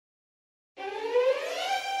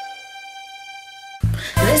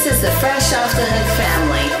This is the Fresh Off the Hook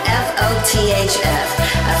family, FOTHF,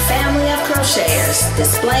 a family of crocheters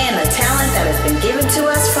displaying the talent that has been given to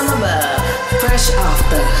us from above. Fresh Off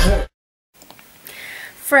the Hook.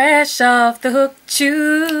 Fresh off the hook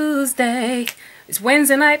Tuesday. It's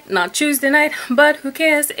Wednesday night, not Tuesday night, but who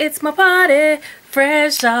cares? It's my party.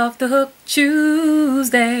 Fresh off the hook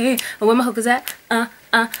Tuesday. Oh, where my hook is at? Oh,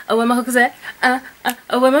 where my hook is at?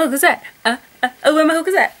 Oh, where my hook is at? Oh, where my hook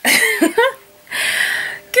is at?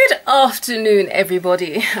 Good afternoon,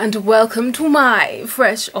 everybody, and welcome to my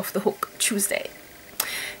Fresh Off the Hook Tuesday.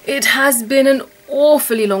 It has been an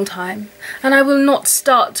awfully long time, and I will not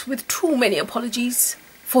start with too many apologies,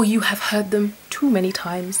 for you have heard them too many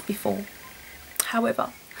times before.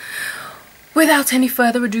 However, without any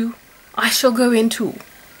further ado, I shall go into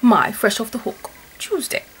my Fresh Off the Hook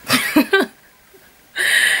Tuesday.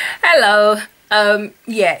 Hello.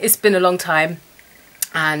 Yeah, it's been a long time,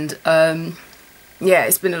 and yeah,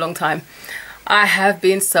 it's been a long time. I have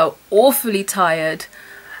been so awfully tired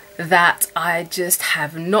that I just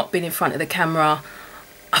have not been in front of the camera.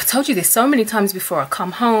 I've told you this so many times before. I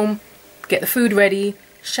come home, get the food ready,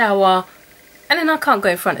 shower, and then I can't go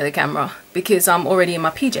in front of the camera because I'm already in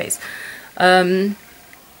my PJs.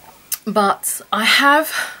 But I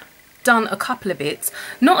have done a couple of bits,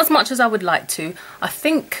 not as much as I would like to. I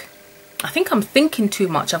think I'm thinking too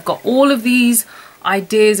much. I've got all of these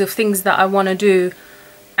ideas of things that I want to do,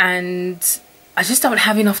 and I just don't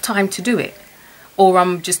have enough time to do it, or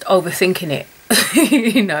I'm just overthinking it.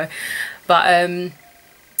 You know. But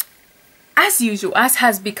as usual, as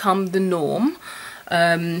has become the norm,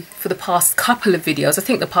 for the past couple of videos, I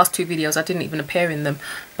think the past two videos I didn't even appear in them,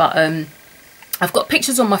 but I've got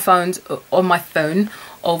pictures on my phone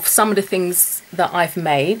of some of the things that I've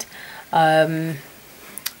made. I'll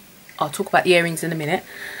talk about the earrings in a minute,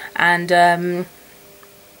 and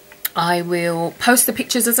I will post the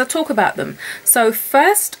pictures as I talk about them. So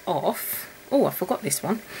first off, oh, I forgot this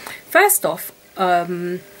one. First off,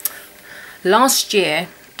 last year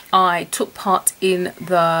I took part in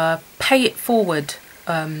the Pay It Forward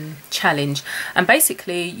challenge, and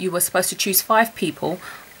basically you were supposed to choose 5 people.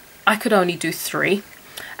 I could only do 3,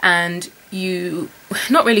 and you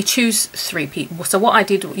not really choose 3 people. So what I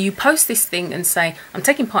did, you post this thing and say, I'm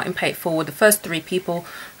taking part in Pay It Forward. The first 3 people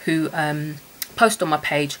who post on my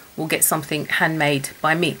page will get something handmade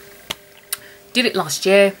by me. Did it last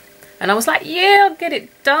year, and I was like, yeah, I'll get it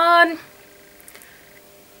done.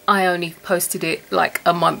 I only posted it like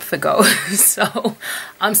a month ago. So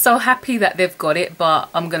I'm so happy that they've got it, but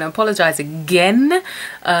I'm going to apologize again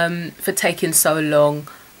for taking so long.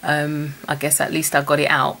 I guess at least I got it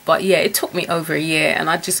out, but yeah, it took me over a year, and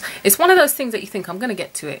it's one of those things that you think, I'm going to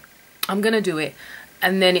get to it, I'm going to do it,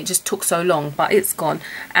 and then it just took so long, but it's gone.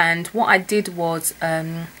 And what I did was,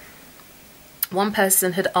 one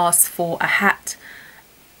person had asked for a hat,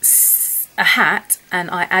 and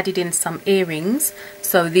I added in some earrings.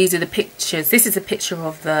 So these are the pictures. This is a picture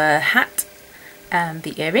of the hat and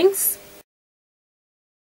the earrings.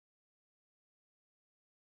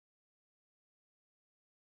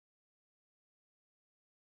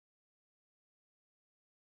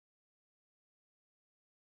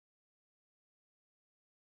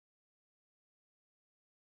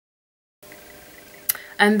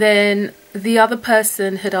 And then the other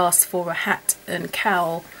person had asked for a hat and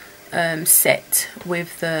cowl set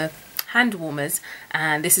with the hand warmers,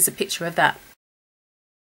 and this is a picture of that.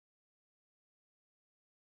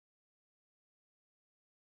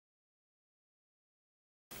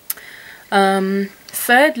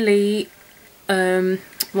 Thirdly,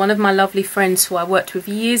 one of my lovely friends who I worked with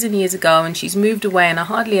years and years ago, and she's moved away and I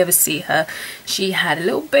hardly ever see her. She had a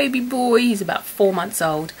little baby boy, he's about 4 months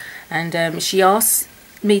old, and she asked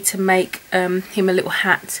me to make him a little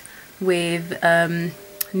hat with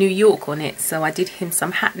New York on it. So I did him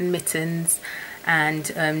some hat and mittens, and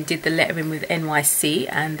did the lettering with NYC,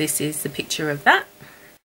 and this is the picture of that.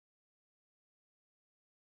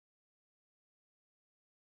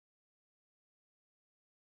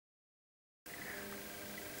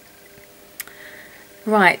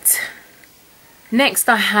 Right, next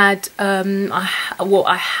I had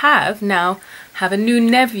I have a new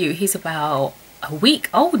nephew. He's about a week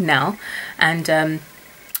old now, and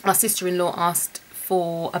my sister-in-law asked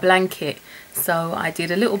for a blanket, so I did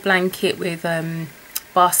a little blanket with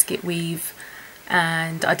basket weave,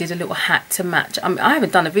 and I did a little hat to match. I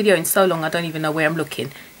haven't done a video in so long I don't even know where I'm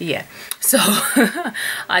looking. Yeah, so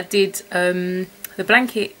I did the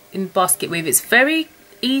blanket in basket weave. It's very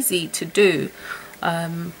easy to do.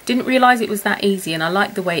 Didn't realize it was that easy, and I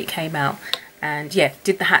like the way it came out. And yeah,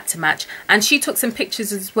 did the hat to match, and she took some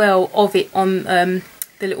pictures as well of it on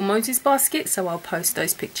the little Moses basket, so I'll post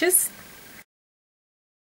those pictures.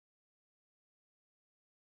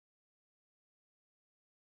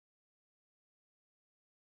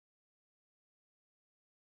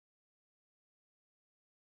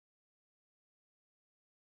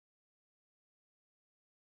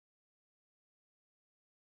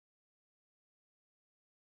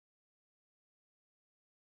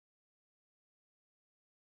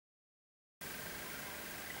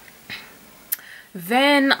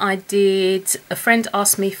 Then I did, a friend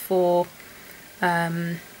asked me for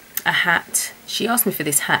a hat. She asked me for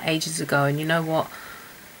this hat ages ago, and you know what?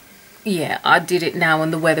 Yeah, I did it now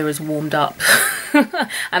and the weather has warmed up.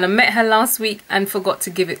 And I met her last week and forgot to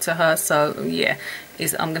give it to her, so yeah,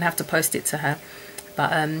 I'm gonna have to post it to her.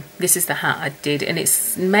 But this is the hat I did, and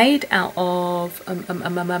it's made out of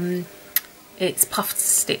it's puffed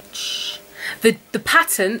stitch. The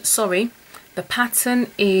pattern, sorry, the pattern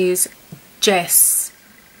is Jess.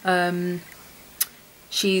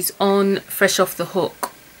 She's on Fresh Off the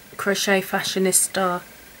Hook, crochet fashionista.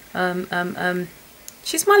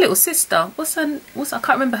 She's my little sister. What's I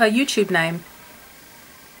can't remember her YouTube name.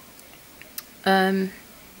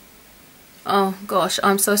 Oh gosh,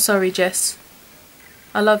 I'm so sorry, Jess.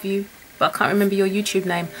 I love you, but I can't remember your YouTube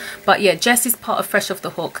name. But yeah, Jess is part of Fresh Off the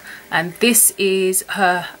Hook, and this is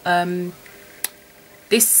her.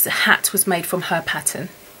 This hat was made from her pattern.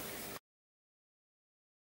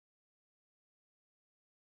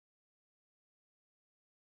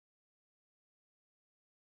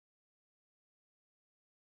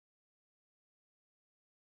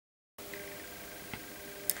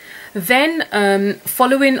 Then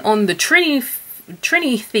following on the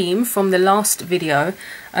Trini theme from the last video,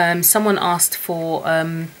 someone asked for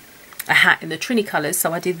a hat in the Trini colours,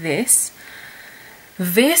 so I did this.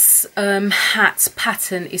 This hat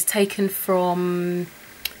pattern is taken from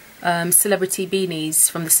Celebrity Beanies,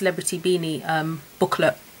 from the Celebrity Beanie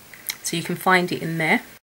booklet, so you can find it in there.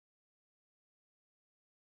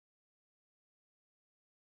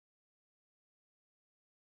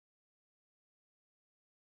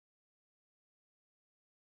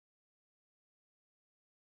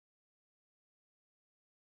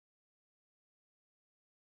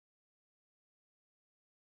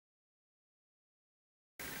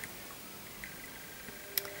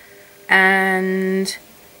 And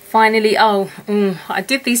finally, I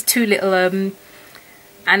did these two little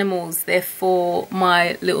animals. They're for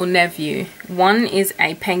my little nephew. One is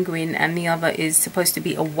a penguin and the other is supposed to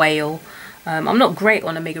be a whale. I'm not great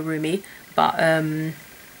on amigurumi, but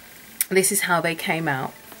this is how they came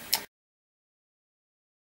out.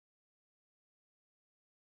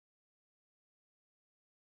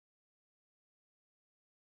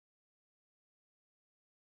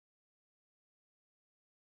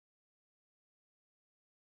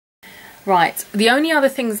 Right, the only other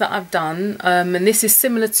things that I've done, and this is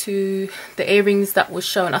similar to the earrings that was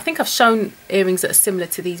shown. I think I've shown earrings that are similar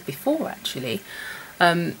to these before, actually.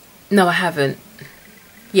 No, I haven't.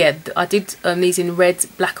 Yeah, I did these in red,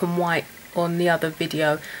 black and white on the other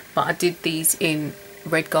video, but I did these in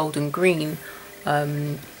red, gold and green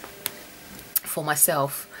for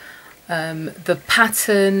myself. The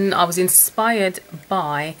pattern, I was inspired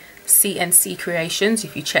by CNC Creations.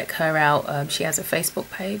 If you check her out, she has a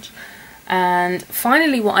Facebook page. And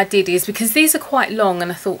finally what I did is, because these are quite long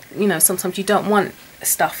and I thought, you know, sometimes you don't want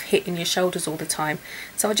stuff hitting your shoulders all the time,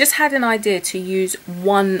 so I just had an idea to use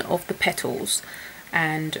one of the petals,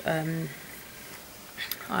 and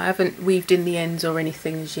I haven't weaved in the ends or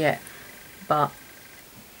anything as yet, but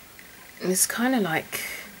it's kind of like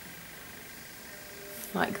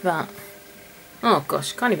that. Oh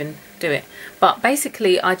gosh, can't even do it. But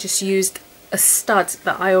basically I just used a stud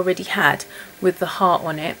that I already had with the heart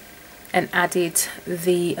on it and added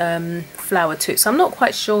the flower to it. So I'm not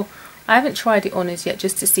quite sure, I haven't tried it on as yet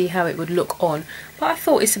just to see how it would look on, but I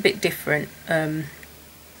thought it's a bit different,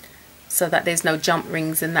 so that there's no jump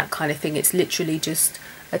rings and that kind of thing. It's literally just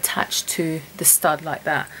attached to the stud like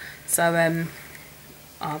that. So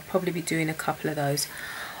I'll probably be doing a couple of those.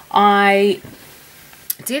 I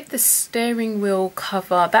did the steering wheel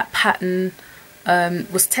cover. That pattern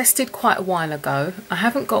was tested quite a while ago. I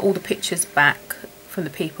haven't got all the pictures back from the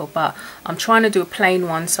people, but I'm trying to do a plain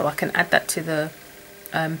one so I can add that to the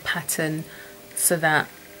pattern, so that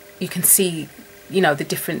you can see, you know, the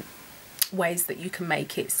different ways that you can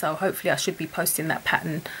make it. So hopefully I should be posting that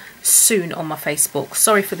pattern soon on my Facebook.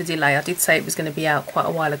 Sorry for the delay, I did say it was going to be out quite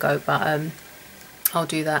a while ago, but I'll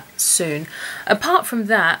do that soon. Apart from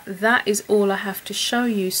that, that is all I have to show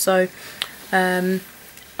you. So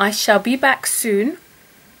I shall be back soon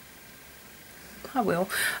I will.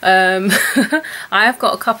 I have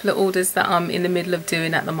got a couple of orders that I'm in the middle of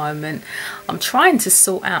doing at the moment. I'm trying to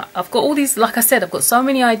sort out. I've got all these, like I said, I've got so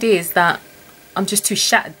many ideas that I'm just too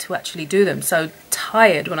shattered to actually do them. So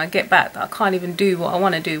tired when I get back that I can't even do what I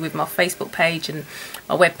want to do with my Facebook page and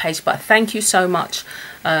my web page. But thank you so much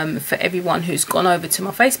for everyone who's gone over to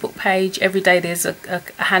my Facebook page. Every day there's a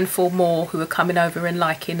handful more who are coming over and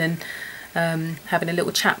liking and having a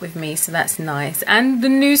little chat with me, so that's nice. And the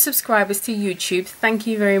new subscribers to YouTube, thank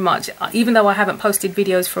you very much. Even though I haven't posted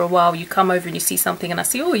videos for a while, you come over and you see something and I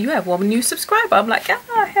see, oh, you have one new subscriber. I'm like,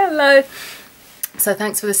 ah, hello. So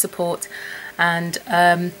thanks for the support. And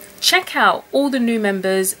check out all the new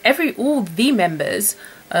members, all the members.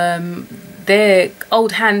 They're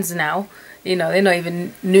old hands now, you know, they're not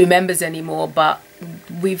even new members anymore, but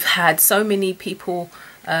we've had so many people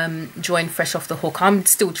join Fresh Off the Hook. I'm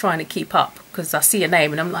still trying to keep up because I see a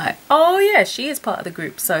name and I'm like, oh yeah, she is part of the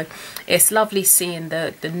group. So it's lovely seeing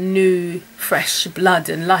the new fresh blood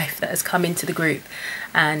and life that has come into the group.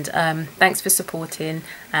 And thanks for supporting,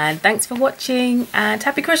 and thanks for watching, and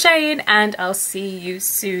happy crocheting, and I'll see you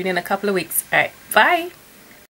soon in a couple of weeks. All right, bye.